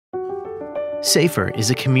SAFIR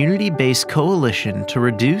is a community-based coalition to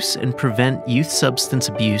reduce and prevent youth substance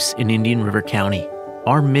abuse in Indian River County.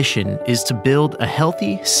 Our mission is to build a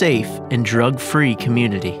healthy, safe, and drug-free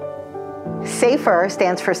community. SAFIR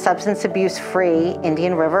stands for Substance Abuse Free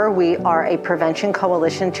Indian River. We are a prevention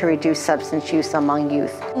coalition to reduce substance use among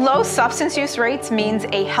youth. Low substance use rates means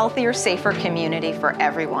a healthier, safer community for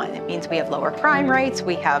everyone. It means we have lower crime rates,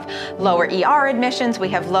 we have lower ER admissions, we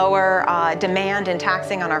have lower demand and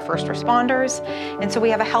taxing on our first responders, and so we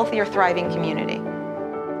have a healthier, thriving community.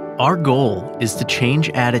 Our goal is to change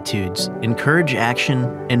attitudes, encourage action,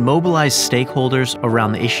 and mobilize stakeholders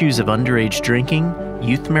around the issues of underage drinking,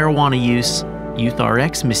 youth marijuana use, youth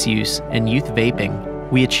RX misuse, and youth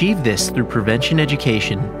vaping. We achieve this through prevention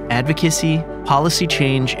education, advocacy, policy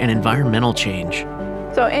change, and environmental change.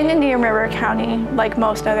 So in Indian River County, like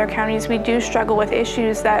most other counties, we do struggle with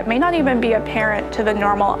issues that may not even be apparent to the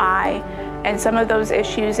normal eye. And some of those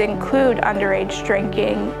issues include underage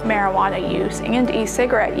drinking, marijuana use, and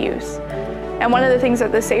e-cigarette use. And one of the things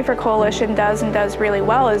that the SAFIR Coalition does and does really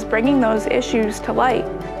well is bringing those issues to light.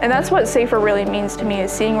 And that's what SAFIR really means to me,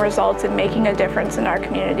 is seeing results and making a difference in our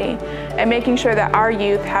community and making sure that our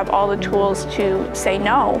youth have all the tools to say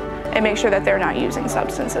no and make sure that they're not using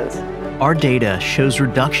substances. Our data shows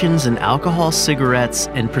reductions in alcohol, cigarettes,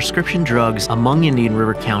 and prescription drugs among Indian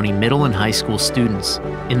River County middle and high school students.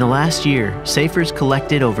 In the last year, SAFIR's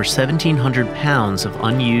collected over 1,700 pounds of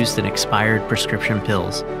unused and expired prescription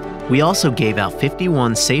pills. We also gave out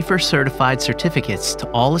 51 SAFIR certified certificates to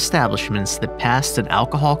all establishments that passed an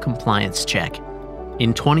alcohol compliance check.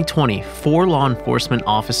 In 2020, 4 law enforcement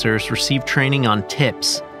officers received training on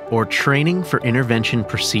TIPS, or Training for Intervention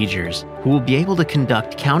Procedures, who will be able to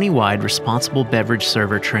conduct countywide responsible beverage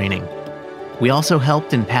server training. We also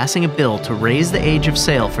helped in passing a bill to raise the age of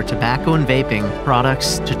sale for tobacco and vaping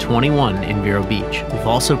products to 21 in Vero Beach. We've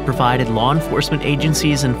also provided law enforcement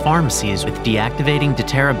agencies and pharmacies with deactivating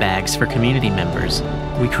deterra bags for community members.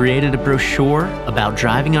 We created a brochure about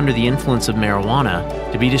driving under the influence of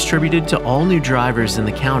marijuana to be distributed to all new drivers in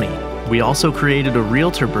the county. We also created a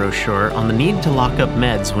realtor brochure on the need to lock up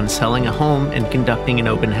meds when selling a home and conducting an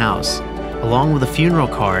open house, along with a funeral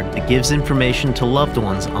card that gives information to loved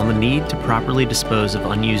ones on the need to properly dispose of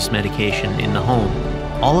unused medication in the home.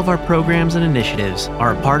 All of our programs and initiatives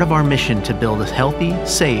are a part of our mission to build a healthy,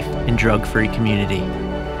 safe, and drug-free community.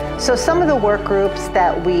 So some of the work groups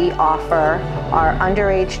that we offer are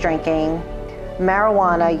underage drinking,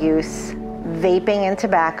 marijuana use, vaping and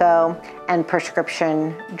tobacco, and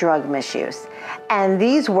prescription drug misuse. And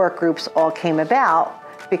these work groups all came about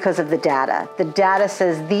because of the data. The data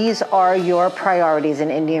says these are your priorities in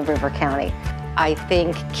Indian River County. I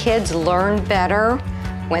think kids learn better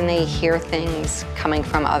when they hear things coming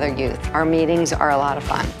from other youth. Our meetings are a lot of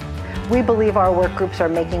fun. We believe our work groups are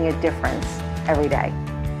making a difference every day.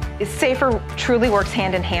 SAFIR truly works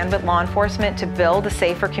hand in hand with law enforcement to build a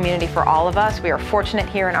safer community for all of us. We are fortunate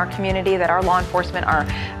here in our community that our law enforcement are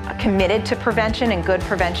committed to prevention and good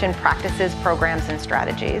prevention practices, programs, and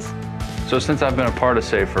strategies. So since I've been a part of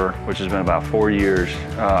SAFIR, which has been about 4 years,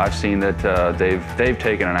 I've seen that they've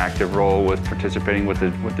taken an active role with participating with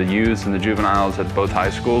the youths and the juveniles at both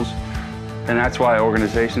high schools. And that's why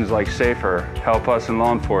organizations like SAFIR help us in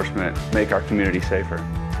law enforcement make our community safer.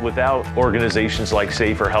 Without organizations like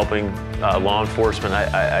SAFIR helping law enforcement,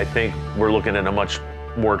 I think we're looking at a much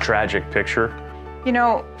more tragic picture. You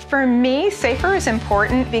know, for me, SAFIR is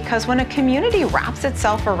important because when a community wraps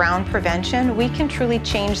itself around prevention, we can truly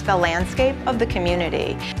change the landscape of the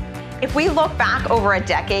community. If we look back over a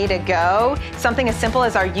decade ago, something as simple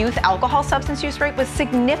as our youth alcohol substance use rate was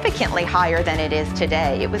significantly higher than it is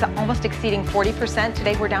today. It was almost exceeding 40%.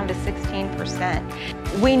 Today we're down to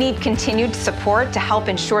 16%. We need continued support to help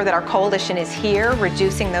ensure that our coalition is here,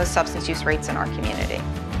 reducing those substance use rates in our community.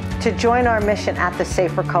 To join our mission at the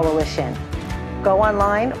SAFIR Coalition, go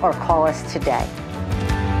online or call us today.